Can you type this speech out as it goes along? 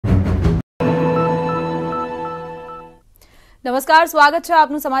નમસ્કાર, સ્વાગત છે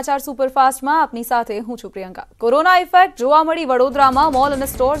આપનું સમાચાર સુપરફાસ્ટમાં। આપની સાથે હું છું પ્રિયંકા। કોરોના ઇફેક્ટ જોવા મળી વડોદરામાં। મોલ અને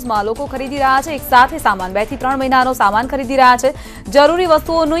સ્ટોર્સમાં લોકો ખરીદી રહ્યા છે એક સાથે સામાન। 2 થી 3 મહિનાનો સામાન ખરીદી રહ્યા છે। જરૂરી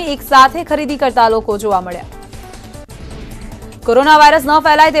વસ્તુઓની એક સાથે ખરીદી કરતા લોકો જોવા મળ્યા। કોરોના વાયરસ ન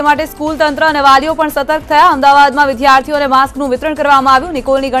ફેલાય તે માટે સ્કૂલ તંત્ર અને વાલીઓ પણ સતર્ક થયા। અમદાવાદમાં વિદ્યાર્થીઓને માસ્કનું વિતરણ કરવામાં આવ્યું।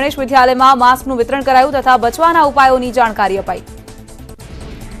 નિકોલની ગણેશ વિદ્યાલયમાં માસ્કનું વિતરણ કરાયું તથા બચવાના ઉપાયોની જાણકારી અપાઈ।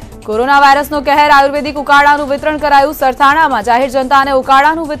 कोरोना वायरसनो कहर आयुर्वेदिक उकाळाનું वितरण कराયું। સરથાણામાં જાહેર જનતાને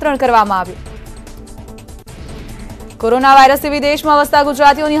ઉકાળાનું વિતરણ કરવામાં આવ્યું। કોરોના વાયરસથી વિદેશમાં વસતા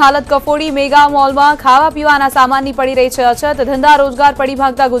ગુજરાતીઓની હાલત કફોડી। મેગા મોલમાં ખાવા પીવાના સામાનની પડી રહી છે અછત। ધંધા રોજગાર પડી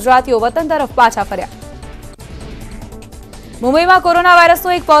ભાગતા ગુજરાતીઓ વતન તરફ પાછા ફર્યા। મુંબઈમાં કોરોના વાયરસનો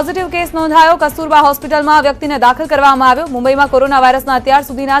એક પોઝિટિવ કેસ નોંધાયો। કસ્તુરબા હોસ્પિટલમાં વ્યક્તિને દાખલ કરવામાં આવ્યો। મુંબઈમાં કોરોના વાયરસના અત્યાર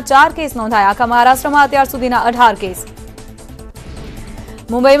સુધીના 4 કેસ નોંધાયા। આખા મહારાષ્ટ્રમાં અત્યાર સુધીના 18 કેસ।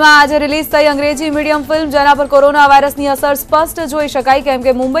 मुंबई में आज रिलीज थई अंग्रेजी मीडियम फिल्म जेना पर कोरोना वायरसनी असर स्पष्ट जोई शकाय केम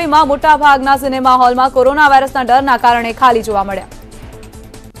के मुंबई में मोटा भागना सिनेमा हॉल में कोरोना वायरसना डरना कारणे खाली जोवा मळ्या।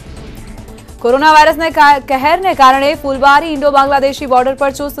 कोरोना वायरसने कहरने कारणे फूलबारी इंडो बांग्लादेशी बॉर्डर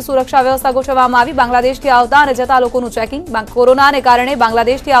पर चुस्त सुरक्षा व्यवस्था गोठववामां आवी। बांग्लादेशथी आवता अने जता लोकोनुं चेकिंग। कोरोनाने कारणे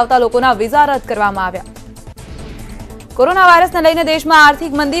बांग्लादेशथी आवता लोकोना वीजा रद करवामां आव्या। कोरोना वायरस ने लईने देश में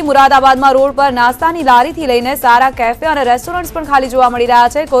आर्थिक मंदी। मुरादाबाद में रोड पर नास्तानी लारी थी लईने सारा कैफे और रेस्टोरंट्स पण खाली जोवा मळी रह्या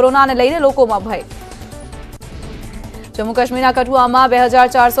छे। कोरोना ने लईने लोकोमां भय। जम्मू काश्मीरना कठुआ में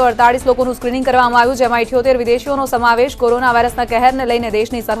 2448 लोकोनुं स्क्रीनिंग करवामां आव्युं, जेमां 78 विदेशीओनो समावेश। कोरोना वायरसना कहरने लईने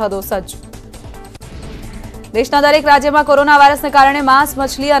देशनी सरहदो सज्ज। देशना दरेक राज्यमां कोरोना वायरसने कारणे मांस,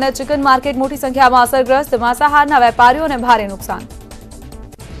 मछली और चिकन मार्केट मोटी संख्यामां असरग्रस्त। मांसाहारना वेपारीओने भारे नुकसान।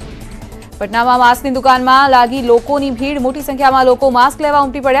 पटना में मास्क की दुकान में लागी लोकोनी भीड़। मोटी संख्या में लोग मास्क लेवा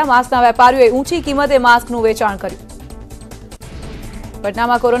उमटी पड़ा। मास्कना वेपारीओए ऊंची कीमते मास्कनुं वेचाण कर्युं। पटना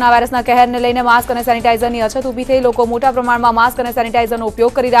में कोरोना वायरसना कहरने लईने मास्क और सेनिटाइजरनी अछत उभी थई। लोको मोटा प्रमाण में मास्क और सेनिटाइजरनो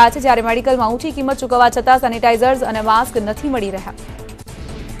उपयोग करी रह्या छे, ज्यारे मेडिकल में ऊंची कीमत चूकववा छतां सेनिटाइजर्स और मास्क नहीं मळी रह्या।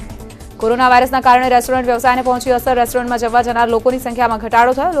 कोरोना वायरसना कारणे रेस्टोरंट व्यवसायने पहोंची असर। रेस्टोरंट में जमवा जनार लोकोनी संख्या में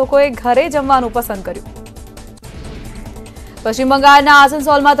घटाडो थयो। लोकोए घरे जमवानुं पसंद कर्युं। पश्चिम बंगाळना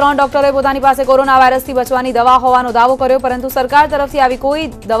आसनसोलमां 3 डॉक्टरोए पोतानी पासे कोरोना वायरसथी बचवानी दवा होવાનો दावो कर्यो, परंतु सरकार तरफथी आवी कोई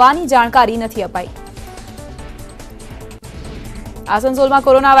दवानी जाणकारी नथी अपाई। आसनसोलमां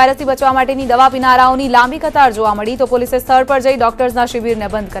कोरोना वायरसथी बचवा माटेनी दवा पीनाराओनी लांबी कतार जोवा मळी, तो पोलीसे स्थळ पर जई डॉक्टर्सना शिबिरने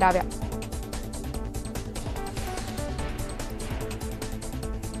बंध कराव्या।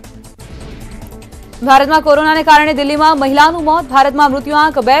 भारत में कोरोना ने कारण दिल्ली में महिलाનું मौत। भारत में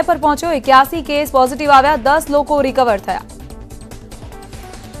मृत्युआंक 2 पर पहुंचो। 81 केस पॉजिटिव आव्या। 10 लोग रिकवर थया।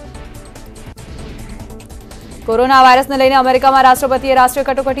 कोरोना वायरस ने लईने अमेरिका में राष्ट्रपतिए राष्ट्रीय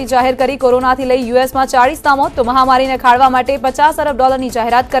कटोकटी जाहिर करी। कोरोना थी लई यूएस में 40 ना मौत, तो महामारी ने खाळवा माटे $50 अरब की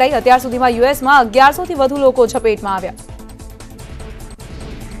जाहेरात कराई। अत्यार सुधीमां यूएस में 1100 थी वधु लोको झपेट में आव्या।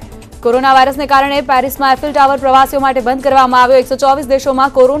 कोरोना वायरस ने कारण पेरिस में एफिल टावर प्रवासीओ माटे बंद करवामां आव्यो। 124 देशों में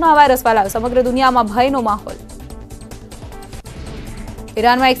कोरोना वायरस फैलायो। समग्र दुनिया में भयनो माहौल।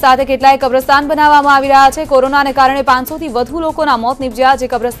 ईरान में एक साथ केटलाय कब्रस्तान बनाववामां आवी रह्या छे। कोरोना ने कारण 500 थी वधु लोकोना मौत निपज्या, जे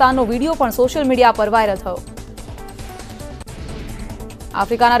कब्रस्ताननो विडियो पण सोशल मीडिया पर वायरल थयो।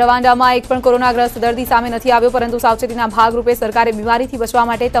 आफ्रिकाना रवांडामां एक पण कोरोनाग्रस्त दर्दी सामे नथी आव्यो, परंतु सावचेतीना भागरूपे सरकारे बीमारीथी बचवा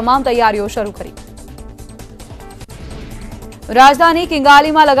माटे तमाम तैयारीओ शरू करी। राजधानी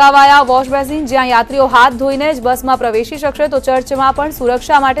किंगाली में लगावाया वॉश बेसिन, ज्यां यात्रीओ हाथ धोईने ज बस में प्रवेशी शकशे, तो चर्च में पण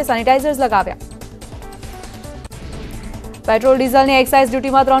सुरक्षा माटे सेनिटाइजर्स लगाव्या। पेट्रोल डीजल ने एक्साइज ड्यूटी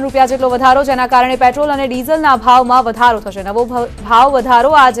में 3 रूपिया जेटलो वधारो, जेना कारणे पेट्रोल और डीजलना भाव में वधारो थशे। नवो भाव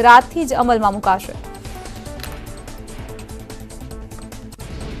वधारो आज रातथी ज अमलमां मुकाशे।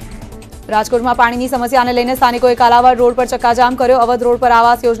 राजकोट में पानी की समस्या ने लईने स्थानिकोए कालावाड़ रोड पर चक्काजाम कर्यो। अवध रोड पर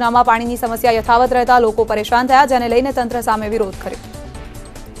आवास योजना में पानी की समस्या यथावत रहता लोको परेशान थया, जेने लईने तंत्र सामे विरोध कर्यो।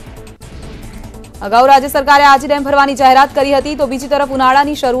 अगाऊ राज्य सरकारे आजी डेम भरवानी जाहेरात करी हती, तो बीजी तरफ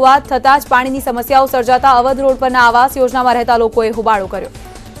उनाळानी शरूआत थतां ज पाणीनी समस्याओ सर्जाता अवध रोड परना आवास योजना में रहता लोकोए होबाळो कर्यो।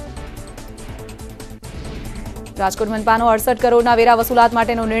 राजकोट मनपानो 68 करोड़ना वेरा वसूलात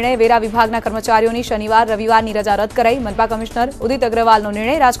माटेनो निर्णय। वेरा विभागना कर्मचारीओनी शनिवार रविवारनी रजा रद कराई। मनपा कमिश्नर उदित अग्रवालनो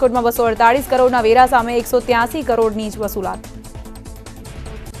निर्णय। राजकोट में 248 करोड़ना वेरा सामे 183 करोड़नी ज वसूलात।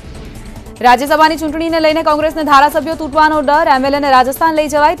 राज्यसभानी चूंटणीने लईने कोंग्रेसने धारासभ्यो तूटवानो डर। एमएलएने राजस्थान लई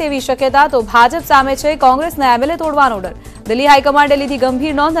जवाय तेवी शक्यता, तो भाजप सामे छे कोंग्रेसने एमएलए तोड़वानो डर। दिल्ही हाईकमांडे लीधी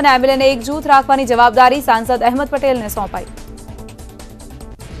गंभीर नोंध अने एमएलएने एकजूथ राखवानी जवाबदारी सांसद अहमद पटेलने सोंपाई।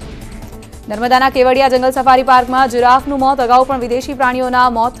 नर्मदाना केवड़िया जंगल सफारी पार्क में जिराफનું मौत। अगाऊ पण विदेशी प्राणीओना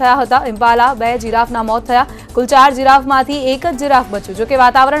मौत थया हता। इम्पाला 2 जिराफना मौत थया। कुल 4 जिराफमांथी एक ज जिराफ बच्यो, जो कि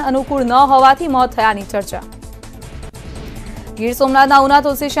वातावरण अनुकूल न होवाथी मौत थयानी चर्चा। ગીર સોમનાથના ઉના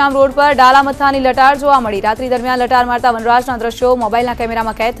તુલસીશ્યામ રોડ પર ડાલા મથ્થાની લટાર જોવા મળી। રાત્રિ દરમિયાન લટાર મારતા વનરાજના દ્રશ્યો મોબાઈલના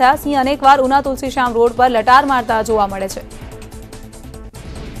કેમેરામાં કેદ થયા। સિંહ અનેકવાર ઉના તુલસીશ્યામ રોડ પર લટાર મારતા જોવા મળે છે।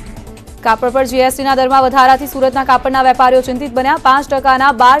 કાપડ પર જીએસટીના દરમાં વધારાથી સુરતના કાપડના વેપારીઓ ચિંતિત બન્યા।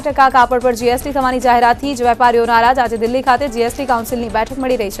 5%ના 12% કાપડ પર જીએસટી થવાની જાહેરાતથી જ વેપારીઓ નારાજ। આજે દિલ્હી ખાતે જીએસટી કાઉન્સિલની બેઠક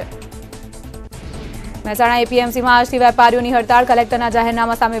મળી રહી છે। મહેસાણા એપીએમસીમાં આજથી વેપારીઓની હડતાળ। કલેક્ટરના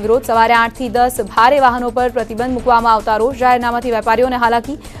જાહેરનામા સામે વિરોધ। સવારે 8 થી 10 ભારે વાહનો પર પ્રતિબંધ મૂકવામાં આવતા રોષ। જાહેરનામાથી વેપારીઓને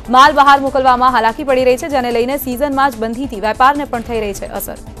હાલાકી। માલ બહાર મોકલવામાં હાલાકી પડી રહી છે, જેને લઈને સિઝનમાં જ બંધીથી વેપારને પણ થઈ રહી છે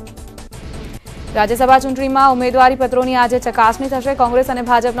અસર। રાજ્યસભા ચૂંટણીમાં ઉમેદવારી પત્રોની આજે ચકાસણી થશે। કોંગ્રેસ અને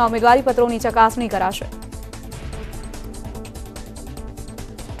ભાજપના ઉમેદવારી પત્રોની ચકાસણી કરાશે।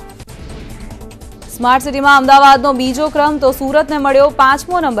 સ્માર્ટ સિટીમાં અમદાવાદનો બીજો ક્રમ તો સુરતને મળ્યો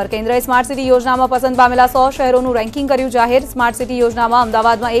 5મો નંબર। કેન્દ્રએ સ્માર્ટ સિટી યોજનામાં પસંદ પામેલા 100 શહેરોનું રેન્કિંગ કર્યું જાહેર। સ્માર્ટ સિટી યોજનામાં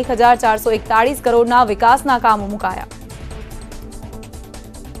અમદાવાદમાં 1441 કરોડના વિકાસના કામો મુકાયા।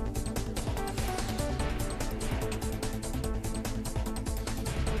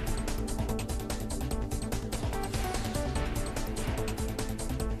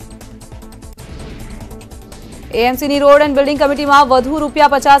 એએમસીની રોડ એન્ડ બિલ્ડિંગ કમિટીમાં વધુ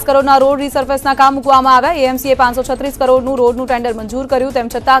 ₹50 કરોડના રોડ રિસર્ફેસના કામ મૂકવામાં આવ્યા। એએમસીએ 536 કરોડનું રોડનું ટેન્ડર મંજૂર કર્યું, તેમ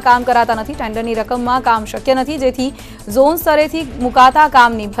છતાં કામ કરાતા નથી। ટેન્ડરની રકમમાં કામ શક્ય નથી, જેથી ઝોન સ્તરેથી મુકાતા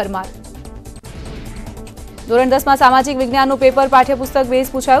કામની ભરમાર। ધોરણ 10માં સામાજિક વિજ્ઞાનનું પેપર પાઠ્યપુસ્તક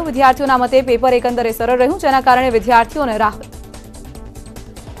બેઝ પૂછાયું। વિદ્યાર્થીઓના મતે પેપર એકંદરે સરળ રહ્યું, જેના કારણે વિદ્યાર્થીઓને રાહત।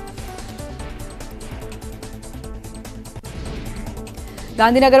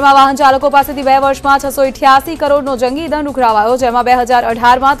 ગાંધીનગરમાં વાહન ચાલકો પાસેથી 2 વર્ષમાં 688 કરોડનો જંગી દંડ ઉઘરાવાયો, જેમાં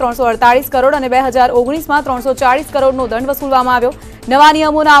 2018માં 348 કરોડ અને 2019માં 340 કરોડનો દંડ વસૂલવામાં આવ્યો। નવા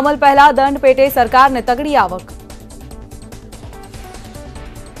નિયમોના અમલ પહેલા દંડ પેટે સરકારને તગડી આવક।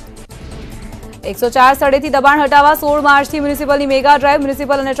 104 સ્થળેથી દબાણ હટાવવા 16 માર્ચથી મ્યુનિસિપલની મેગા ડ્રાઈવ।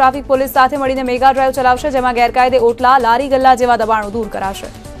 મ્યુનિસિપલ અને ટ્રાફિક પોલીસ સાથે મળીને મેગા ડ્રાઈવ ચલાવશે, જેમાં ગેરકાયદે ઓટલા, લારી ગલ્લા જેવા દબાણો દૂર કરાશે।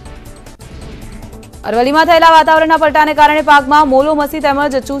 અરવલ્લીમાં થયેલા વાતાવરણના પલટાને કારણે પાકમાં મોલો મસી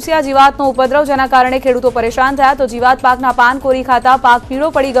તેમજ ચૂસિયા જીવાતનો ઉપદ્રવ, જેના કારણે ખેડૂતો પરેશાન થયા। તો જીવાત પાકના પાન કોરી ખાતા પાક પીળો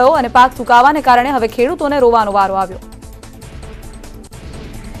પડી ગયો અને પાક સુકાવાને કારણે હવે ખેડૂતોને રોવાનો વારો આવ્યો।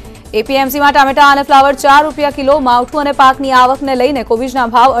 એપીએમસીમાં ટામેટા અને ફ્લાવર ₹4 કિલો। માવઠું અને પાકની આવકને લઈને કોબીજના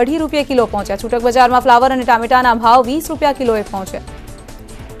ભાવ ₹2.5 કિલો પહોંચ્યા। છૂટક બજારમાં ફ્લાવર અને ટામેટાના ભાવ ₹20 કિલોએ પહોંચ્યા।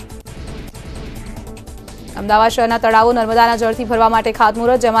 અમદાવાદ શહેરના તળાવો નર્મદાના જળથી ભરવા માટે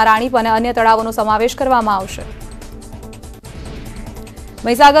ખાતમુહૂર્ત, જેમાં રાણીપ અને અન્ય તળાવોનો સમાવેશ કરવામાં આવશે।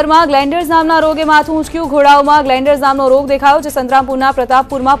 મહીસાગરમાં ગ્લેન્ડર્સ નામના રોગે માથું ઊંચક્યું। ઘોડાઓમાં ગ્લેન્ડર્સ નામનો રોગ દેખાયો, જે સંતરામપુરના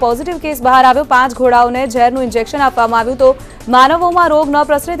પ્રતાપપુરમાં પોઝિટિવ કેસ બહાર આવ્યો। 5 ઘોડાઓને ઝેરનું ઇન્જેક્શન આપવામાં આવ્યું, તો માનવોમાં રોગ ન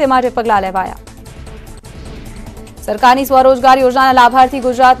પ્રસરે તે માટે પગલાં લેવાયા। સરકારની સ્વરોજગાર યોજનાના લાભાર્થી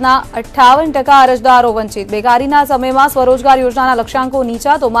ગુજરાતના 58% અરજદારો વંચિત। બેકારીના સમયમાં સ્વરોજગાર યોજનાના લક્ષ્યાંકો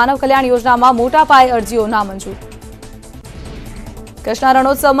નીચા, તો માનવ કલ્યાણ યોજનામાં મોટા પાયે અરજીઓ નામંજૂર। કચ્છના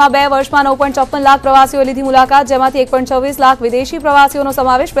રણોત્સવમાં 2 વર્ષમાં 9.54 લાખ પ્રવાસીઓ લીધી મુલાકાત, જેમાંથી 1.26 લાખ વિદેશી પ્રવાસીઓનો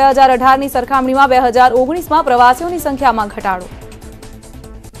સમાવેશ। 2018ની સરખામણીમાં 2019માં પ્રવાસીઓની સંખ્યામાં ઘટાડો।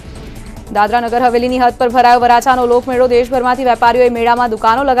 દાદરા નગર હવેલીની હદ પર ભરાયો વરાછાનો લોકમેળો। દેશભરમાંથી વેપારીઓએ મેળામાં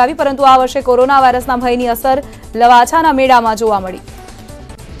દુકાનો લગાવી, પરંતુ આ વર્ષે કોરોના વાયરસના ભયની અસર લવાછાના મેળામાં જોવા મળી।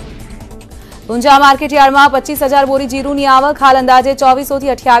 ઊંઝા માર્કેટયાર્ડમાં 25,000 બોરી જીરુની આવક। હાલ અંદાજે 2400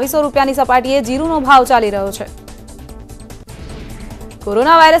 થી 2800 રૂપિયાની સપાટીએ જીરુનો ભાવ ચાલી રહ્યો છે।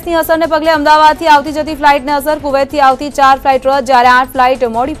 કોરોના વાયરસની અસરને પગલે અમદાવાદથી આવતી જતી ફ્લાઇટને અસર। કુવૈતથી આવતી 4 ફ્લાઇટ રદ, જ્યારે 8 ફ્લાઇટ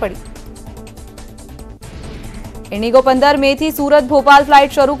મોડી પડી। इंडिगो 15 मेથી सूरत भोपाल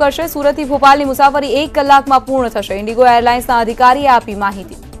फ्लाइट शुरू करशे। सूरतથી भोपालની મુસાફરી 1 કલાકમાં પૂર્ણ થશે। इंडिगो एयरलाइन्सના અધિકારીએ આપી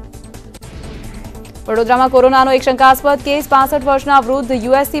માહિતી। વડોદરામાં કોરોનાનો એક શંકાસ્પદ કેસ। 65 વર્ષના વૃદ્ધ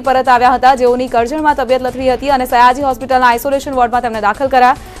યુએસથી પરત આવ્યા હતા, જેઓની કરજણમાં તબિયત લથડી હતી અને સયાજી હોસ્પિટલના આઇસોલેશન વોર્ડમાં તેમને દાખલ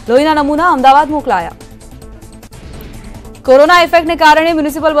કર્યા। લોહીના નમૂના અમદાવાદ મોકલાયા। કોરોના ઇફેક્ટને કારણે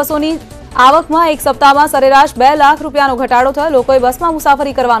મ્યુનિસિપલ બસોની આવકમાં એક સપ્તાહમાં સરેરાશ 2 લાખ રૂપિયાનો ઘટાડો થયો। લોકોએ બસમાં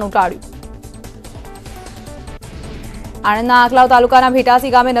મુસાફરી કરવાનું ટાળ્યું। આણંદના આંકલાવ તાલુકાના ભેટાસી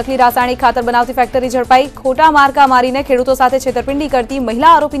ગામે નકલી રાસાયણિક ખાતર બનાવતી ફેક્ટરી ઝડપાઈ। ખોટા માર્કા મારીને ખેડૂતો સાથે છેતરપિંડી કરતી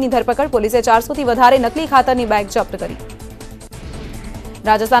મહિલા આરોપીની ધરપકડ। પોલીસે 400 થી વધારે નકલી ખાતરની બેગ જપ્ત કરી।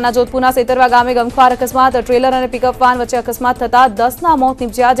 રાજસ્થાનના જોધપુરના સેતરવા ગામે ગમખ્વાર અકસ્માત। ટ્રેલર અને પિકઅપ વાન વચ્ચે અકસ્માત થતા 10ના મોત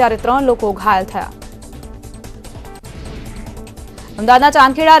નીપજ્યા, જ્યારે 3 લોકો ઘાયલ થયા। અમદાવાદના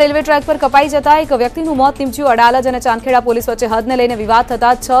ચાંદખેડા રેલવે ટ્રેક પર કપાઈ જતા એક વ્યક્તિનું મોત નીપજ્યું। અડાલજ અને ચાંદખેડા પોલીસ વચ્ચે હદને લઈને વિવાદ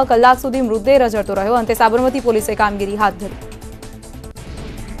થતા 6 કલાક સુધી મૃતદેહ રઝળતો રહ્યો। અંતે સાબરમતી પોલીસે કામગીરી હાથ ધરી।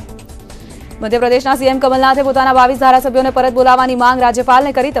 મધ્યપ્રદેશના સીએમ કમલનાથે પોતાના 22 ધારાસભ્યોને પરત બોલાવવાની માંગ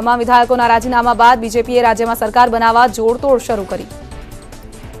રાજ્યપાલને કરી। તમામ વિધાયકોના રાજીનામા બાદ બીજેપીએ રાજ્યમાં સરકાર બનાવવા જોડતોડ શરૂ કરી।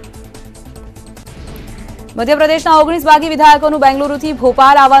 મધ્યપ્રદેશના 19 બાગી વિધાયકોનું બેંગલુરુથી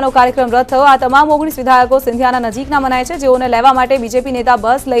ભોપાલ આવવાનો કાર્યક્રમ રદ થયો। આ તમામ 19 વિધાયકો સિંધિયાના નજીકના મનાય છે, જેઓને લેવા માટે બીજેપી નેતા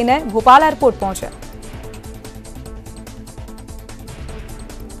બસ લઈને ભોપાલ એરપોર્ટ પહોંચ્યા।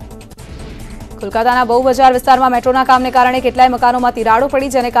 કોલકાતાના બહુ બજાર વિસ્તારમાં મેટ્રોના કામને કારણે કેટલાય મકાનોમાં તિરાડો પડી,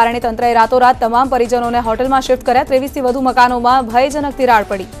 જેને કારણે તંત્રએ રાતોરાત તમામ પરિજનોને હોટલમાં શિફ્ટ કર્યા। 23થી વધુ મકાનોમાં ભયજનક તિરાડ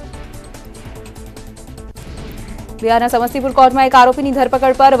પડી। बिहारना समस्तीपुर कोर्ट में एक आरोपी की धरपकड़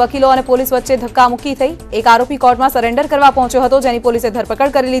पर वकीलों और पुलिस वच्चे धक्कामुक्की थई। एक आरोपी कोर्ट में सरेंडर करवा पहुंच्यो हतो, जेनी पुलिसे धरपकड़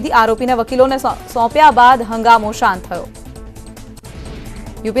करी लीधी। आरोपी ने वकीलों ने सौंप्या बाद हंगामो शांत थयो।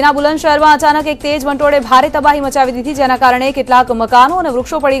 यूपीना बुलंदशहर में अचानक एक तेज वंटोळे भारे तबाही मचावी दीधी, जेना कारणे केटलाक मकानों और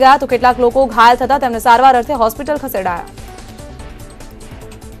वृक्षो पड़ी गया तो केटलाक लोको घायल थता तेमने सारवार अर्थे होस्पिटल खसेडाया।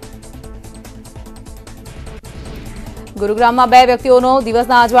 गुरुग्राम में 2 व्यक्तिओनो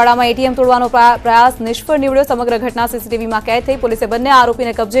दिवसना अजवाड़ा में एटीएम तोड़वानो प्रयास निष्फळ निवड्यो। समग्र घटना सीसीटीवी में कैद थई। पुलिसे बंने आरोपी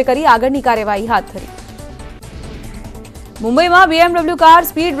ने कब्जे करी आगळनी कार्यवाही हाथ धरी। मुंबई में बीएमडब्ल्यू कार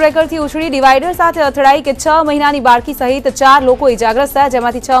स्पीड ब्रेकर थी उछળી डिवाइडर साथे અથડાઈ के 6 महीनानी बाळकी सहित 4 लोको इजाग्रस्त थया,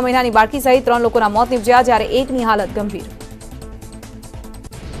 जेमांथी 6 महीनानी बाळकी सहित 3 लोकोना मौत निपज्या, ज्यारे एकनी हालत गंभीर।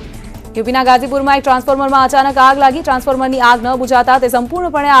 यूपीना गाजीपुर में एक ट्रांसफॉर्मर में अचानक आग लगी। ट्रांसफॉर्मर की आग न बुझाता ते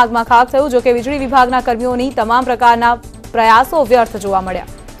संपूर्णपणे आग में खाक थयुं। जो कि वीजળી विभागना कर्मीओनी तमाम प्रकारना प्रयासों व्यर्थ जोवा मळ्या।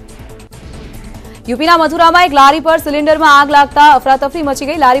 यूपीना मथुरा में एक लारी पर सिलिंडर में आग लगता अफरातफरी मची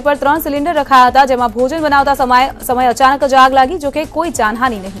गई। लारी पर 3 सिलिंडर रखाया था, जेमां भोजन बनावता समय अचानक ज आग लगी, जो कि कोई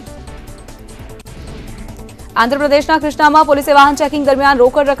जानहानि नहीं। आंध्र प्रदेशना कृष्णा में पुलिसे वाहन चेकिंग दरमियान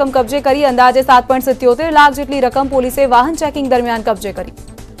रोकड़ रकम कब्जे करी। अंदाजे 7.77 लाख जेटली रकम पुलिसे वाहन चेकिंग दरमियान कब्जे करी।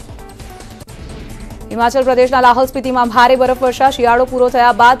 हिमाचल प्रदेशना लाहौल स्पीति में भारे बरफवर्षा। शियाळो पूरो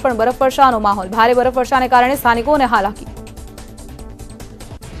थया बाद पण बरफवर्षानो माहोल। भारे बरफवर्षाने कारणे स्थानिकोने हालाकी।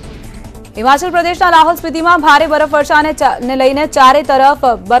 हिमाचल प्रदेशना लाहौल स्पीति में भारे बरफवर्षाने लईने चारे तरफ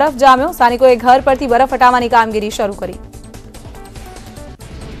बरफ जाम्यो। स्थानिकोए घर परथी बरफ हटाववानी कामगीरी शरू करी।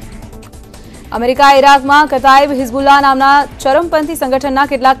 अमेरिकाए इराक में कताइब हिजबुल्लाह नामना चरमपंथी संगठनना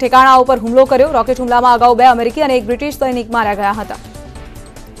केटलाक ठेकाणाओ पर हुमलो कर्यो। रॉकेट हुमलामां अगाऊ 2 अमेरिकी और 1 ब्रिटिश सैनिक मार्या गया हता।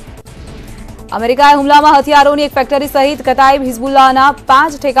 अमेरिकाए हुमलामां हथियारोनी एक फैक्टरी सहित कताइब हिजबुल्लाहना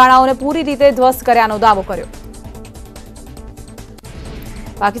 5 ठेकाणाओने पूरी रीते ध्वस्त कर्यानो दावो कर्यो।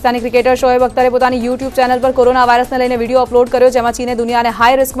 Pakistani cricketer Shoaib अख्तरे पोतानी YouTube channel पर कोरोना वायरस ने लईने वीडियो अपलोड कर्यो, जेमां चीने दुनियाने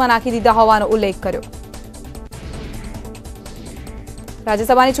हाई रिस्क में नाखी दीधा होवानो उल्लेख कर्यो।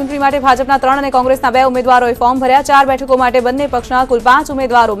 राज्यसभानी चूंटणी माटे भाजपना 3 અને કોંગ્રેસના 2 ઉમેદવારોએ ફોર્મ ભર્યા। 4 બેઠકો માટે બંને પક્ષના કુલ 5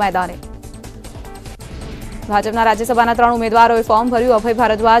 ઉમેદવારો मैदाने। भाजपा राज्यसभा 3 उम्मीदवारों फॉर्म भर्યું। अभय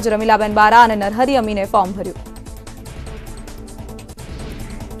भारद्वाज, रमीलाबेन बारा और नरहरी अमीने फॉर्म भर्યું।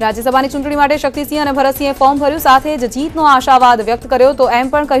 राज्यसभा चूंटणी माटे शक्तिसिंह और भरतसिंहे फॉर्म भर्યું। साथे ज जीतनो आशावाद व्यक्त कर्यो तो एम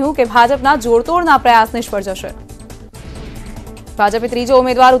पण कह्युं के भाजपना जोड़तोड़ना प्रयास निष्फळ जशे। भाजपे त्रीजो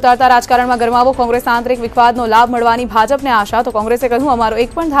उम्मीदवार उतारता राजकारण में गरमावो। कांग्रेसना आंतरिक विवादनो लाभ मळवानी भाजपने आशा तो कांग्रेसे कह्युं अमारो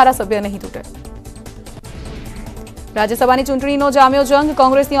एक पण धारासभ्य नहीं तूटे। राज्यसभा चूंटणीनो जाम्यो जंग।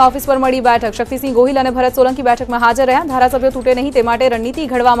 कांग्रेसनी ऑफिस पर मળી बैठक। शक्तिसिंह गोहिल और भरत सोलंकी बैठक में हाजर रह्या। धारासभ्यो तूटे नहीं ते माटे रणनीति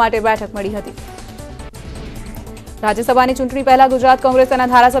घड़वा माटे बैठक मળી हती। राज्यसभा चूंटणी पहला गुजरात कांग्रेस तेना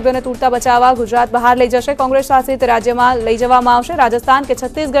धारासभ्योने तूटता बचाववा गुजरात बहार लई जशे। कांग्रेस शासित राज्य में लई जवामां आवशे। राजस्थान के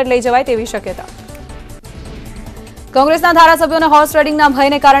छत्तीसगढ़ लई जवाय तेवी शक्यता। कांग्रेसना धारासभ्योने होर्स ट्रेडिंगना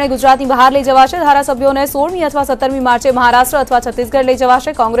भयने कारणे गुजरातनी बहार लई जवाशे। धारासभ्योने 16મી अथवा 17મી मार्चे महाराष्ट्र अथवा छत्तीसगढ़ लई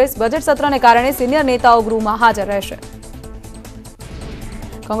जवाशे। कांग्रेस बजेट सत्रने कारणे सीनियर नेताओ गृहमां हाजर रहेशे।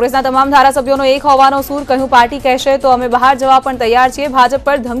 कांग्रेसना तमाम धारासभ्योनो एक होवानो सूर। कह्युं पार्टी कहेशे तो अमे बहार जवा पण तैयार छीए। भाजप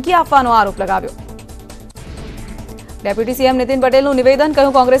पर धमकी आपवानो आरोप लगाव्यो। डेप्यूटी सीएम नितिन पटेलनुं निवेदन।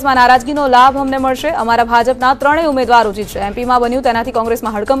 कह्युं कांग्रेसमां नाराजगीनो लाभ अमने मळशे। अमारा भाजपना 3 उम्मीदवारो जीतशे। एमपीमां बन्युं तेनाथी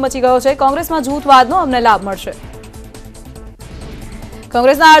कांग्रेसमां हड़कंप मची गयो छे। कांग्रेसमां जूथवादनो अमने लाभ मळशे।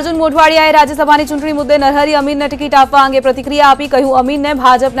 कांग्रेसना अर्जुन मोढवाडियाए राज्यसभानी चूंटणी मुद्दे नरहरी अमीनने टिकિટ આપવા અંગે પ્રતિક્રિયા આપી। કહ્યું અમીનને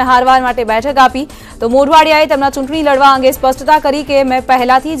ભાજપને હારવા માટે બેઠક આપી તો મોઢવાડિયાએ તેમના ચૂંટણી લડવા અંગે સ્પષ્ટતા કરી કે મેં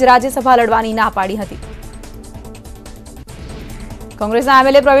પહેલાથી જ રાજ્યસભા લડવાની ના પાડી હતી। कांग्रेसना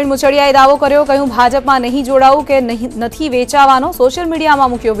एमएलए प्रवीण मुछड़ियाए दावो कर्यो। કહ્યું ભાજપમાં નહીં જોડાવું કે નથી વેચાવાનો। सोशल मीडियामां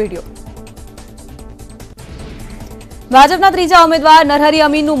મૂક્યો वीडियो। भाजपना ત્રીજા उम्मीदवार नरहरी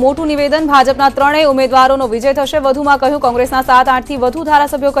अमीनનું मोटું निवेदन। भाजपना 3 उम्मीदवारोનો विजय થશે। વધુમાં કહ્યું कांग्रेसना 7-8 થી વધુ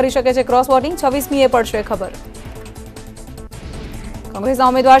ધારાસભ્યો કરી શકે છે क्रॉस वोटिंग। 26મીએ પડશે ખબર। कांग्रेसना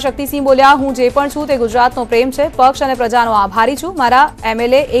उम्मीदवार शक्तिसिंह बोल्या હું જે પણ છું તે ગુજરાતનો પ્રેમ છે। પક્ષ અને પ્રજાનો આભારી છું। મારા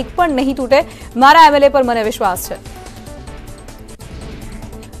એમએલએ એક પણ નહીં તૂટે। મારા એમએલએ પર મને વિશ્વાસ છે।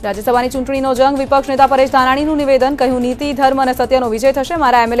 राज्यसभा चूंटणीनो जंग। विपक्ष नेता परेश धानाणीનું निवेदन। કહ્યું नीति धर्म और सत्यનો विजय થશે।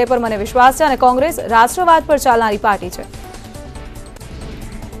 मारा एमएलए पर મને विश्वास છે અને कांग्रेस राष्ट्रवाद पर चालनारी पार्टी છે।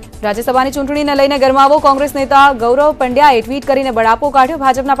 રાજ્યસભાની ચૂંટણીને લઈને ગરમાવો કોંગ્રેસ નેતા ગૌરવ પંડ્યાએ ટ્વીટ કરીને બળાપો કાઢ્યો.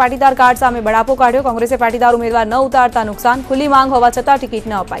 ભાજપના પાટીદાર કાર્ડ સામે બળાપો કાઢ્યો. કોંગ્રેસે પાટીદાર ઉમેદવાર ન ઉતારતા નુકસાન, ખુલ્લી માંગ હોવા છતાં ટિકિટ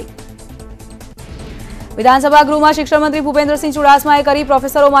ન અપાઈ. વિધાનસભા ગૃહમાં શિક્ષણ મંત્રી ભૂપેન્દ્રસિંહ ચુડાસમાએ કરી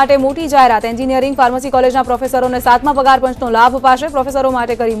પ્રોફેસરો માટે મોટી જાહેરાત. એન્જિનિયરિંગ ફાર્મસી કોલેજના પ્રોફેસરોને 7મા પગાર પંચનો લાભ અપાશે. પ્રોફેસરો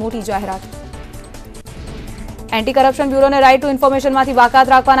માટે કરી મોટી જાહેરાત. એન્ટી કરપ્શન બ્યુરોને રાઇટ ટુ ઇન્ફોર્મેશનમાંથી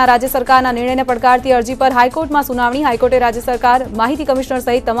બાકાત રાખવાના રાજ્ય સરકારના નિર્ણયને પડકારતી અરજી પર હાઈકોર્ટમાં સુનાવણી. હાઈકોર્ટે રાજ્ય સરકાર, માહિતી કમિશનર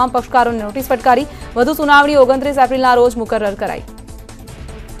સહિત તમામ પક્ષકારોને નોટિસ ફટકારી. વધુ સુનાવણી 29 એપ્રિલના રોજ મુકર્રર કરાઈ.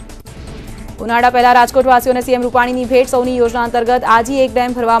 ઉનાળા પહેલા રાજકોટવાસીઓને સીએમ રૂપાણીની ભેટ. સૌની યોજના અંતર્ગત આજી એક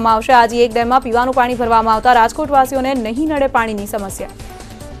ડેમ ભરવામાં આવશે. આજી એક ડેમમાં પીવાનું પાણી ભરવામાં આવતા રાજકોટવાસીઓને નહીં નડે પાણીની સમસ્યા.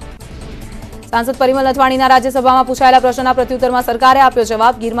 સાંસદ પરિમલ નથવાણીના રાજ્યસભામાં પૂછાયેલા પ્રશ્નના પ્રત્યુત્તરમાં સરકારે આપ્યો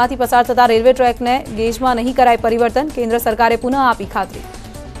જવાબ. ગીરમાંથી પસાર થતા રેલવે ટ્રેકને ગેજમાં નહીં કરાય પરિવર્તન. કેન્દ્ર સરકારે પુનઃ આપી ખાતરી.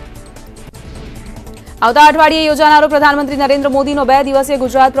 આવતા અઠવાડિયે યોજાનારો પ્રધાનમંત્રી નરેન્દ્ર મોદીનો 2 દિવસીય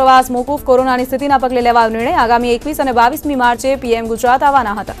ગુજરાત પ્રવાસ મોકૂફ. કોરોનાની સ્થિતિના પગલે લેવાયો નિર્ણય. આગામી 21 અને 22મી માર્ચે પીએમ ગુજરાત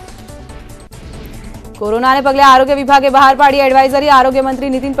આવવાના હતા. કોરોનાને પગલે આરોગ્ય વિભાગે બહાર પાડી એડવાઇઝરી. આરોગ્ય મંત્રી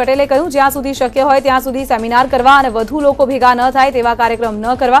નીતિન પટેલે કહ્યું, જ્યાં સુધી શક્ય હોય ત્યાં સુધી સેમિનાર કરવા અને વધુ લોકો ભેગા ન થાય તેવા કાર્યક્રમ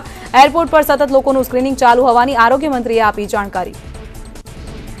ન કરવા. એરપોર્ટ પર સતત લોકોનું સ્ક્રીનિંગ ચાલુ હોવાની આરોગ્ય મંત્રીએ આપી જાણકારી.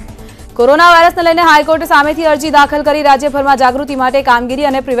 કોરોના વાયરસને લઈને હાઈકોર્ટે સામેથી અરજી દાખલ કરી. રાજ્યભરમાં જાગૃતિ માટે કામગીરી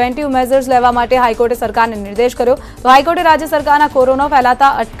અને પ્રિવેન્ટિવ મેઝર્સ લેવા માટે હાઈકોર્ટે સરકારને નિર્દેશ કર્યો. તો હાઈકોર્ટે રાજ્ય સરકારના કોરોના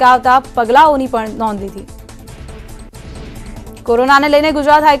ફેલાતા અટકાવતા પગલાઓની પણ નોંધ લીધી. કોરોનાને લઈને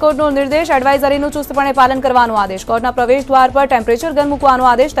ગુજરાત હાઈકોર્ટનો નિર્દેશ. એડવાઇઝરીનું ચુસ્તપણે પાલન કરવાનો આદેશ. કોર્ટના પ્રવેશ દ્વાર પર ટેમ્પરેચર ગન મૂકવાનો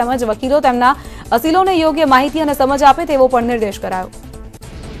આદેશ તેમજ વકીલો તેમના અસીલોને યોગ્ય માહિતી અને સમજ આપે તેવો પણ નિર્દેશ કરાયો.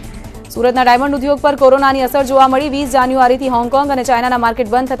 સુરતના ડાયમંડ ઉદ્યોગ પર કોરોનાની અસર જોવા મળી. 20 જાન્યુઆરીથી હોંગકોંગ અને ચાઇનાના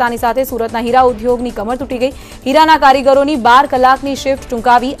માર્કેટ બંધ થતાની સાથે સુરતના હીરા ઉદ્યોગની કમર તૂટી ગઈ. હીરાના કારીગરોની 12 કલાકની શિફ્ટ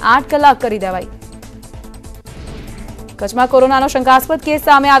ટૂંકાવી 8 કલાક કરી દેવાઈ. કચ્છમાં કોરોનાનો શંકાસ્પદ કેસ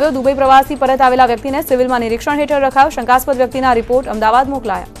સામે આવ્યો. દુબઈ પ્રવાસથી પરત આવેલા વ્યક્તિને સિવિલમાં નિરીક્ષણ હેઠળ રખાયો. શંકાસ્પદ વ્યક્તિના રિપોર્ટ અમદાવાદ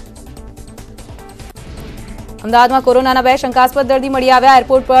મોકલાયા. અમદાવાદમાં કોરોનાના 2 શંકાસ્પદ દર્દી મળી આવ્યા.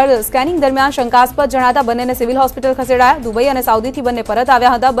 એરપોર્ટ પર સ્કેનિંગ દરમિયાન શંકાસ્પદ જણાતા બંનેને સિવિલ હોસ્પિટલ ખસેડાયા. દુબઈ અને સાઉદીથી બંને પરત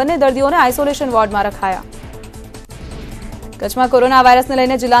આવ્યા હતા. બંને દર્દીઓને આઇસોલેશન વોર્ડમાં રખાયા. કચ્છમાં કોરોના વાયરસને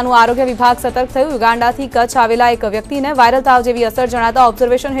લઈને જિલ્લાનું આરોગ્ય વિભાગ સતર્ક થયું. યુગાન્ડાથી કચ્છ આવેલા એક વ્યક્તિને વાયરલ તાવ જેવી અસર જણાતા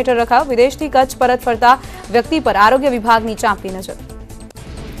ઓબ્ઝર્વેશન હેઠળ રખાયો. વિદેશથી કચ્છ પરત ફરતા વ્યક્તિ પર આરોગ્ય વિભાગની ચાંપતી નજર.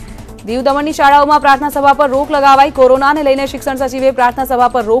 દીવ દમણની શાળાઓમાં પ્રાર્થના સભા પર રોક લગાવાઈ. કોરોનાને લઈને શિક્ષણ સચિવે પ્રાર્થના સભા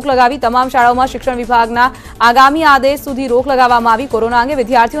પર રોક લગાવી. તમામ શાળાઓમાં શિક્ષણ વિભાગના આગામી આદેશ સુધી રોક લગાવવામાં આવી. કોરોના અંગે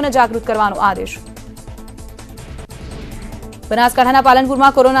વિદ્યાર્થીઓને જાગૃત કરવાનો આદેશ. બનાસકાંઠાના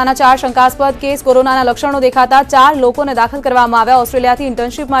પાલનપુરમાં કોરોનાના 4 શંકાસ્પદ કેસ. કોરોનાના લક્ષણો દેખાતા 4 લોકોને દાખલ કરવામાં આવ્યા. ઓસ્ટ્રેલિયાથી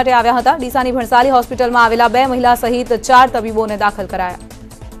ઇન્ટર્નશીપ માટે આવ્યા હતા. ડીસાની ભણસાલી હોસ્પિટલમાં આવેલા 2 મહિલા સહિત 4 તબીબોને દાખલ કરાયા.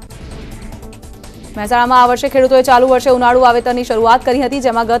 મહેસાણામાં આ વર્ષે ખેડૂતોએ ચાલુ વર્ષે ઉનાળુ વાવેતરની શરૂઆત કરી હતી.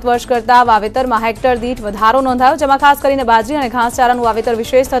 જેમાં ગત વર્ષ કરતા વાવેતરમાં હેક્ટર દીઠ વધારો નોંધાયો. જેમાં ખાસ કરીને બાજરી અને ઘાસચારાનું વાવેતર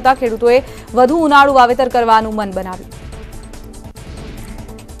વિશેષ થતા ખેડૂતોએ વધુ ઉનાળુ વાવેતર કરવાનું મન બનાવ્યું.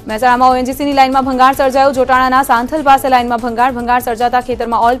 મહેસાણામાં ઓએનજીસીની લાઇનમાં ભંગાણ સર્જાયું. જોટાણાના સાંથલ પાસે લાઇનમાં ભંગાણ સર્જાતા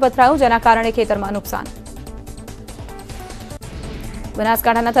ખેતરમાં ઓઇલ પથરાયું. જેના કારણે ખેતરમાં નુકસાન.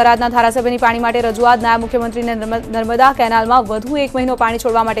 બનાસકાંઠાના થરાદના ધારાસભ્યની પાણી માટે રજૂઆત. નાયબ મુખ્યમંત્રીને નર્મદા કેનાલમાં વધુ 1 મહિનો પાણી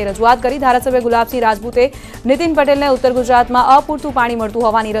છોડવા માટે રજૂઆત કરી. ધારાસભ્ય ગુલાબસિંહ રાજપૂતે નીતિન પટેલને ઉત્તર ગુજરાતમાં અપૂરતું પાણી મળતું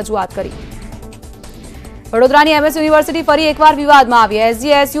હોવાની રજૂઆત કરી. વડોદરાની એમએસ યુનિવર્સિટી ફરી એકવાર વિવાદમાં આવી.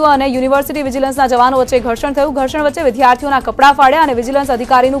 એસજીએસયુ અને યુનિવર્સિટી વિજિલન્સના જવાનો વચ્ચે ઘર્ષણ થયું. ઘર્ષણ વચ્ચે વિદ્યાર્થીઓના કપડાં ફાડ્યા અને વિજિલન્સ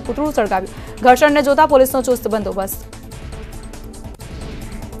અધિકારીનું પૂતળું સળગાવ્યું. ઘર્ષણને જોતા પોલીસનો ચુસ્ત બંદોબસ્ત.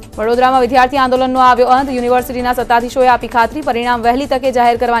 વડોદરામાં વિદ્યાર્થી આંદોલનનો આવ્યો અંત. યુનિવર્સિટીના સત્તાધીશોએ આપી ખાતરી. પરિણામ વહેલી તકે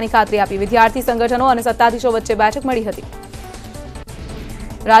જાહેર કરવાની ખાતરી આપી. વિદ્યાર્થી સંગઠનો અને સત્તાધીશો વચ્ચે બેઠક મળી હતી.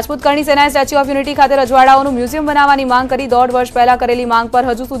 રાજપૂત કરણી સેનાએ સ્ટેચ્યુ ઓફ યુનિટી ખાતે રજવાડાઓનું મ્યુઝિયમ બનાવવાની માંગ કરી. 1.5 વર્ષ પહેલા કરેલી માંગ પર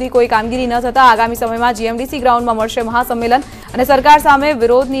હજુ સુધી કોઈ કામગીરી ન થતા આગામી સમયમાં જીએમડીસી ગ્રાઉન્ડમાં મળશે મહાસંમેલન અને સરકાર સામે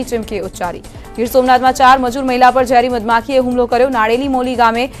વિરોધની ચીમકી ઉચ્ચારી. ગીર સોમનાથમાં 4 મજૂર મહિલા પર ઝેરી મધમાખીએ હુમલો કર્યો. નાળેલી મોલી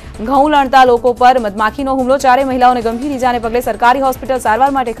ગામે ઘઉં લણતા લોકો પર મધમાખીનો હુમલો. 4 મહિલાઓને ગંભીર ઇજાને પગલે સરકારી હોસ્પિટલ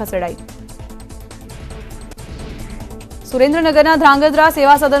સારવાર માટે ખસેડાઈ. સુરેન્દ્રનગરના ધ્રાંગધ્રા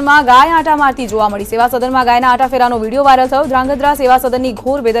સેવા સદનમાં ગાય આંટા મારતી જોવા મળી. સેવા સદનમાં ગાયના આંટા ફેરાનો વિડીયો વાયરલ થયો. ધ્રાંગધ્રા સેવા સદનની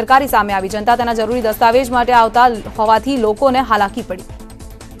ઘોર બેદરકારી સામે આવી. જનતા તેના જરૂરી દસ્તાવેજ માટે આવતા હોવાથી લોકોને હાલાકી પડી.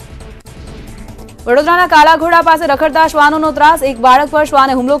 વડોદરાના કાલાઘોડા પાસે રખડતા શ્વાનોનો ત્રાસ. એક બાળક પર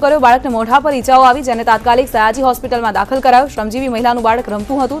શ્વાને હુમલો કર્યો. બાળકને મોઢા પર ઈજાઓ આવી, જેને તાત્કાલિક સયાજી હોસ્પિટલમાં દાખલ કરાયો. શ્રમજીવી મહિલાનું બાળક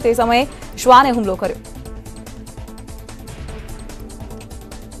રમતું હતું તે સમયે શ્વાને હુમલો કર્યો.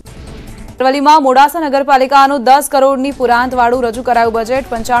 અરવલ્લીમાં મોડાસા નગરપાલિકાનું 10 કરોડની પુરાંતવાળું રજૂ કરાયું બજેટ.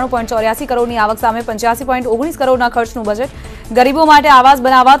 95.84 કરોડની આવક સામે 85.19 કરોડના ખર્ચનું બજેટ. ગરીબો માટે આવાસ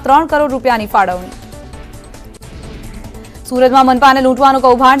બનાવવા 3 કરોડ રૂપિયાની ફાળવણી. સુરતમાં મનપાને લૂંટવાનું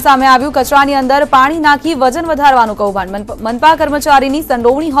કૌભાંડ સામે આવ્યું। કચરાની અંદર પાણી નાખી વજન વધારવાનું કૌભાંડ। મનપા કર્મચારીની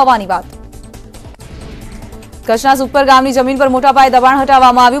સંડોવણી હોવાની વાત। કચ્છના સુખપર ગામની જમીન પર મોટા પાયે દબાણ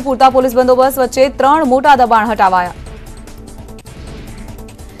હટાવવામાં આવ્યું। પૂરતા પોલીસ બંદોબસ્ત વચ્ચે 3 મોટા દબાણ હટાવાયા।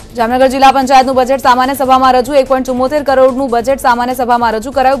 જામનગર જિલ્લા પંચાયતનું બજેટ સામાન્ય સભામાં રજૂ। 1.74 કરોડનું બજેટ સામાન્ય સભામાં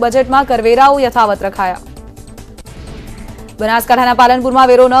રજૂ કરાયું। બજેટમાં કરવેરાઓ યથાવત રખાયા। બનાસકાંઠાના પાલનપુરમાં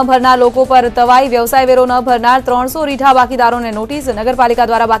વેરો ન ભરનાર લોકો પર તવાઈ। વ્યવસાય વેરો ન ભરનાર 300 રીઠા બાકીદારોને નોટિસ। નગરપાલિકા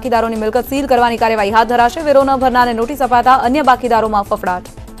દ્વારા બાકીદારોની મિલકત સીલ કરવાની કાર્યવાહી હાથ ધરાશે। વેરો ન ભરનારને નોટિસ અપાતા અન્ય બાકીદારોમાં ફફડાટ।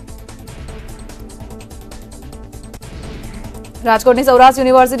 રાજકોટની સૌરાષ્ટ્ર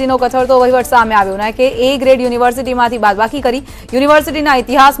યુનિવર્સિટીનો કથળતો વહીવટ સામે આવ્યો। નાકે એ ગ્રેડ યુનિવર્સિટીમાંથી બાદબાકી કરી। યુનિવર્સિટીના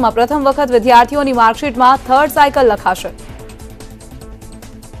ઇતિહાસમાં પ્રથમ વખત વિદ્યાર્થીઓની માર્કશીટમાં 3rd સાયકલ લખાશે।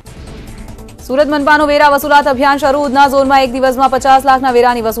 સુરત મનપાનું વેરા વસૂલાત અભિયાન શરૂ। ઉધના ઝોનમાં એક દિવસમાં 50 લાખના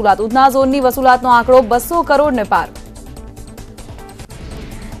વેરાની વસૂલાત। ઉધના ઝોનની વસૂલાતનો આંકડો 200 કરોડને પાર।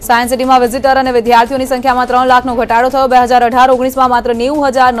 સાયન્સ સિટીમાં વિઝિટર અને વિદ્યાર્થીઓની સંખ્યામાં 3 લાખનો ઘટાડો થયો। 2018-19માં માત્ર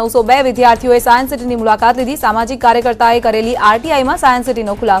 90,902 વિદ્યાર્થીઓએ સાયન્સ સિટીની મુલાકાત લીધી। સામાજિક કાર્યકર્તાએ કરેલી આરટીઆઈમાં સાયન્સ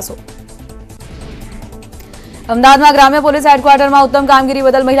સિટીનો ખુલાસો। અમદાવાદમાં ગ્રામ્ય પોલીસ હેડક્વાર્ટરમાં ઉત્તમ કામગીરી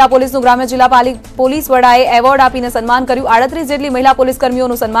બદલ મહિલા પોલીસનું ગ્રામ્ય જિલ્લા પોલીસ વડાએ એવોર્ડ આપીને સન્માન કર્યું। 38 જેટલી મહિલા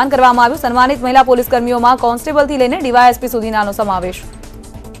પોલીસકર્મીઓનું સન્માન કરવામાં આવ્યું। સન્માનિત મહિલા પોલીસકર્મીઓમાં કોન્સ્ટેબલથી લઈને ડીવાયએસપી સુધીનાનો સમાવેશ।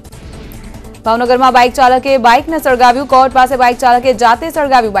 ભાવનગરમાં બાઇક ચાલકે બાઇકને સળગાવ્યું। કોર્ટ પાસે બાઇક ચાલકે જાતે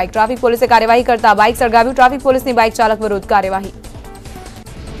સળગાવ્યું બાઇક। ટ્રાફિક પોલીસે કાર્યવાહી કરતા બાઇક સળગાવ્યું। ટ્રાફિક પોલીસની બાઇક ચાલક વિરુદ્ધ કાર્યવાહી।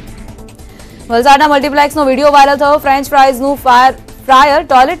 વલસાડના મલ્ટીપ્લેક્સનો વિડીયો વાયરલ થયો। ફ્રેન્ચ ફ્રાઈઝનું ફ્રાયર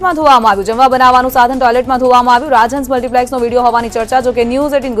ટોયલેટમાં ધોવામાં આવ્યું। જમવા બનાવવાનું સાધન ટોયલેટમાં ધોવામાં આવ્યું। રાજહંસ મલ્ટીપ્લેક્સનો વિડીયો હોવાની ચર્ચા, જોકે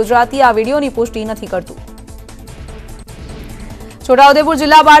News18 ગુજરાતી આ વિડીયોની પુષ્ટિ નથી કરતું। છોટાઉદેપુર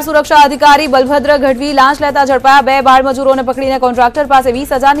જિલ્લા બાળ સુરક્ષા અધિકારી બલભદ્ર ગઢવી લાંચ લેતા ઝડપાયા। 2 બાળ મજૂરોને પકડીને કોન્ટ્રાક્ટર પાસે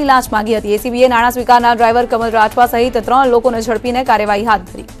 20,000ની લાંચ માંગી હતી। એસીબીએ નાણાં સ્વીકારનાર ડ્રાઈવર કમલ રાઠવા સહિત 3 લોકોને ઝડપીને કાર્યવાહી હાથ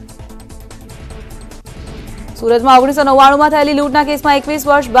ધરી। સુરતમાં 1999માં થયેલી લૂંટના કેસમાં 21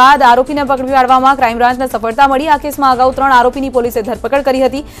 વર્ષ બાદ આરોપીને પકડી પાડવામાં ક્રાઇમ બ્રાન્ચને સફળતા મળી। આ કેસમાં અગાઉ 3 આરોપીની પોલીસે ધરપકડ કરી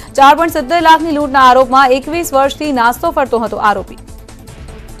હતી। 4.70 લાખની લૂંટના આરોપમાં 21 વર્ષથી નાસ્તો ફરતો હતો આરોપી।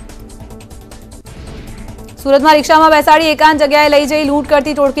 સુરતમાં રિક્ષામાં બેસાડી એકાંત જગ્યાએ લઈ જઈ લૂંટ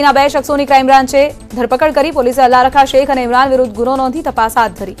કરતી ટોળકીના 2 શખ્સોની ક્રાઇમ બ્રાન્ચે ધરપકડ કરી। પોલીસે અલ્લારખા શેખ અને ઇમરાન વિરુદ્ધ ગુનો નોંધી તપાસ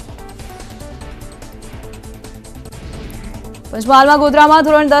હાથ ધરી। પંચમહાલમાં ગોધરામાં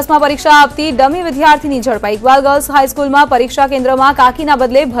ધોરણ 10માં પરીક્ષા આપતી ડમી વિદ્યાર્થીની ઝડપાઈ। ઇકબાલ ગર્લ્સ હાઈસ્કૂલમાં પરીક્ષા કેન્દ્રમાં કાકીના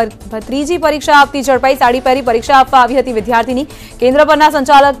બદલે ભત્રીજી પરીક્ષા આપતી ઝડપાઈ। સાડી પહેરી પરીક્ષા આપવા આવી હતી વિદ્યાર્થીની। કેન્દ્ર પરના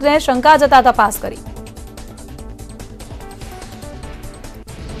સંચાલકને શંકા જતા તપાસ કરી।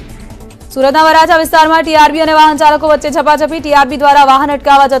 સુરતના વરાછા વિસ્તારમાં ટીઆરબી અને વાહન ચાલકો વચ્ચે ઝપાઝપી। ટીઆરબી દ્વારા વાહન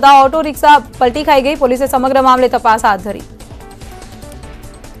અટકાવવા જતા ઓટો રિક્ષા પલટી ખાઈ ગઈ। પોલીસે સમગ્ર મામલે તપાસ હાથ ધરી।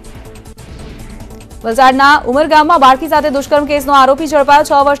 વલસાડના ઉમરગામમાં બાળકી સાથે દુષ્કર્મ કેસનો આરોપી ઝડપાયો।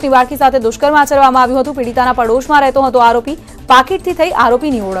 6 વર્ષની બાળકી સાથે દુષ્કર્મ આચરવામાં આવ્યું હતું। પીડિતાના પડોશમાં રહેતો હતો આરોપી। પાકીટથી થઈ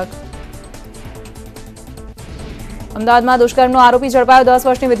આરોપીની ઓળખ। અમદાવાદમાં દુષ્કર્મનો આરોપી ઝડપાયો। 10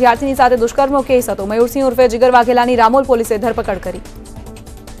 વર્ષની વિદ્યાર્થીની સાથે દુષ્કર્મનો કેસ હતો। મયુરસિંહ ઉર્ફે જીગર વાઘેલાની રામોલ પોલીસે ધરપકડ કરી।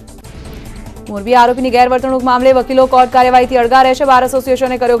 મોરબી આરોપીની ગેરવર્તણૂક મામલે વકીલો કોર્ટ કાર્યવાહીથી અળગા રહેશે। બાર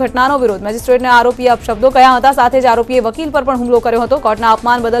એસોસિએશને કર્યો ઘટનાનો વિરોધ। મેજિસ્ટ્રેટને આરોપીએ અપશબ્દો કહ્યા હતા। સાથે જ આરોપીએ વકીલ પર પણ હુમલો કર્યો હતો। કોર્ટના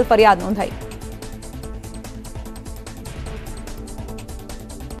અપમાન બદલ ફરિયાદ નોંધાઈ।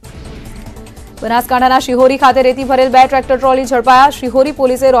 બનાસકાંઠાના શિહોરી ખાતે રેતી ભરેલ 2 ટ્રેક્ટર ટ્રોલી ઝડપાયા। શિહોરી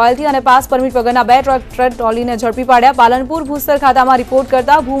પોલીસે રોયલ્ટી અને પાસ પરમિટ વગરના 2 ટ્રેક્ટર ટ્રોલીને ઝડપી પાડ્યા। પાલનપુર ભૂસ્તર ખાતામાં રિપોર્ટ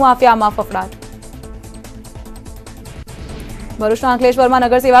કરતા ભૂમાફિયામાં ફફડાટ। ભરૂચના અંકલેશ્વરમાં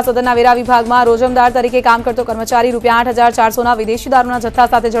નગર સેવા સદનના વેરા વિભાગમાં રોજમદાર તરીકે કામ કરતો કર્મચારી ₹8,400ના વિદેશી દારૂના જથ્થા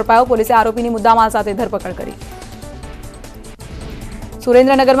સાથે ઝડપાયો। પોલીસે આરોપીની મુદ્દામાલ સાથે ધરપકડ કરી।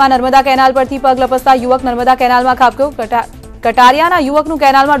 સુરેન્દ્રનગરમાં નર્મદા કેનાલ પરથી પગ લપસતા યુવક નર્મદા કેનાલમાં ખાબક્યો। કટારિયાના યુવકનું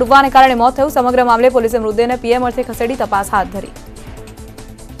કેનાલમાં ડૂબવાને કારણે મોત થયું। સમગ્ર મામલે પોલીસે મૃતદેહને પીએમ અર્થે ખસેડી તપાસ હાથ ધરી।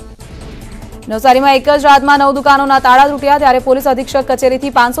 નવસારીમાં એક જ રાતમાં 9 દુકાનોના તાળા તૂટ્યા। ત્યારે પોલીસ અધિક્ષક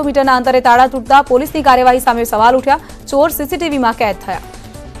કચેરીથી 500 મીટરના અંતરે તાળા તૂટતા પોલીસની કાર્યવાહી સામે સવાલ ઉઠ્યા। ચોર સીસીટીવીમાં કેદ થયા।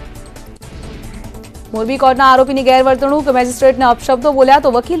 મોરબી કોર્ટના આરોપીની ગેરવર્તણૂક, મેજિસ્ટ્રેટને અપશબ્દો બોલ્યા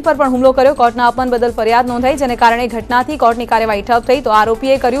તો વકીલ પર પણ હુમલો કર્યો। કોર્ટના અપમાન બદલ ફરિયાદ નોંધાઈ, જેને કારણે ઘટનાથી કોર્ટની કાર્યવાહી ઠપ થઈ તો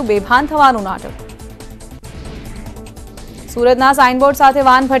આરોપીએ કર્યું બેભાન થવાનું નાટક। સુરતના સાઇનબોર્ડ સાથે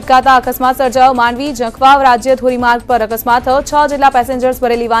વાહન ભટકાતા અકસ્માત સર્જાયો। માંડવી જખવાવ રાજ્ય ધોરીમાર્ગ પર અકસ્માત થયો। 6 જેટલા પેસેન્જર્સ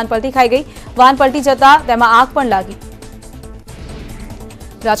ભરેલી વાન પલટી ખાઈ ગઈ। વાન પલટી જતા તેમાં આગ પણ લાગી।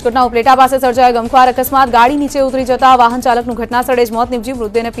 રાજકોટના ઉપલેટા પાસે સર્જાયો ગમખ્વાર અકસ્માત। ગાડી નીચે ઉતરી જતા વાહન ચાલકનું ઘટનાસ્થળે જ મોત નીપજ્યું।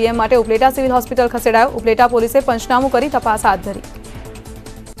 મૃતદેહને પીએમ માટે ઉપલેટા સિવિલ હોસ્પિટલ ખસેડાયો। ઉપલેટા પોલીસે પંચનામું કરી તપાસ હાથ ધરી।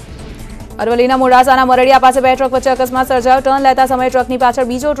 અરવલ્લીના મોડાસાના મરડિયા પાસે બે ટ્રક વચ્ચે અકસ્માત સર્જાયો। ટર્ન લેતા સમયે ટ્રકની પાછળ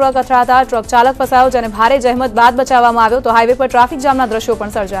બીજો ટ્રક અથડાતા ટ્રક ચાલક ફસાયો, જેને ભારે જહેમત બાદ બચાવવામાં આવ્યો, તો હાઈવે પર ટ્રાફિક જામના દ્રશ્યો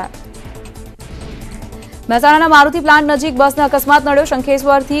પણ સર્જાયા। મહેસાણાના મારુતિ પ્લાન્ટ નજીક બસને અકસ્માત નડ્યો।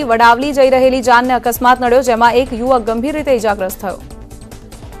 શંખેશ્વરથી વડાવલી જઈ રહેલી જાનને અકસ્માત નડ્યો, જેમાં એક યુવક ગંભીર રીતે ઇજાગ્રસ્ત થયો।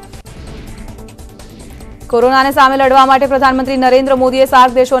 કોરોનાને સામે લડવા માટે પ્રધાનમંત્રી નરેન્દ્ર મોદીએ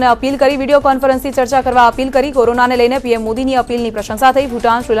સાર્ક દેશોને અપીલ કરી। વિડીયો કોન્ફરન્સથી ચર્ચા કરવા અપીલ કરી। કોરોનાને લઈને પીએમ મોદીની અપીલની પ્રશંસા થઈ।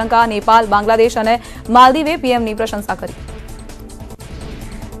 ભૂટાન, શ્રીલંકા, नेपाल, બાંગ્લાદેશ અને માલદીવે પીએમની પ્રશંસા કરી।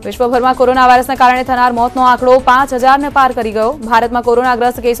 વિશ્વભરમાં કોરોના વાયરસના કારણે થનાર મોતનો આંકડો 5000 ને પાર કરી ગયો। ભારતમાં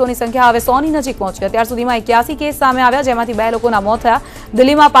કોરોનાગ્રસ્ત કેસોની સંખ્યા હવે 100 ની નજીક પહોંચી। અત્યાર સુધીમાં 81 કેસ સામે આવ્યા, જેમાંથી 2 લોકોના મોત થયા।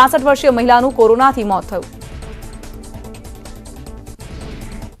 દિલ્હીમાં 65 વર્ષીય મહિલાનું કોરોનાથી મોત થયું।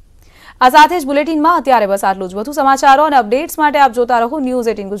 આ સાથે જ બુલેટિનમાં અત્યારે બસ આટલું જ। વધુ સમાચારો અને અપડેટ્સ માટે આપ જોતા રહો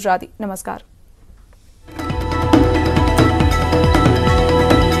News18 ગુજરાતી। નમસ્કાર।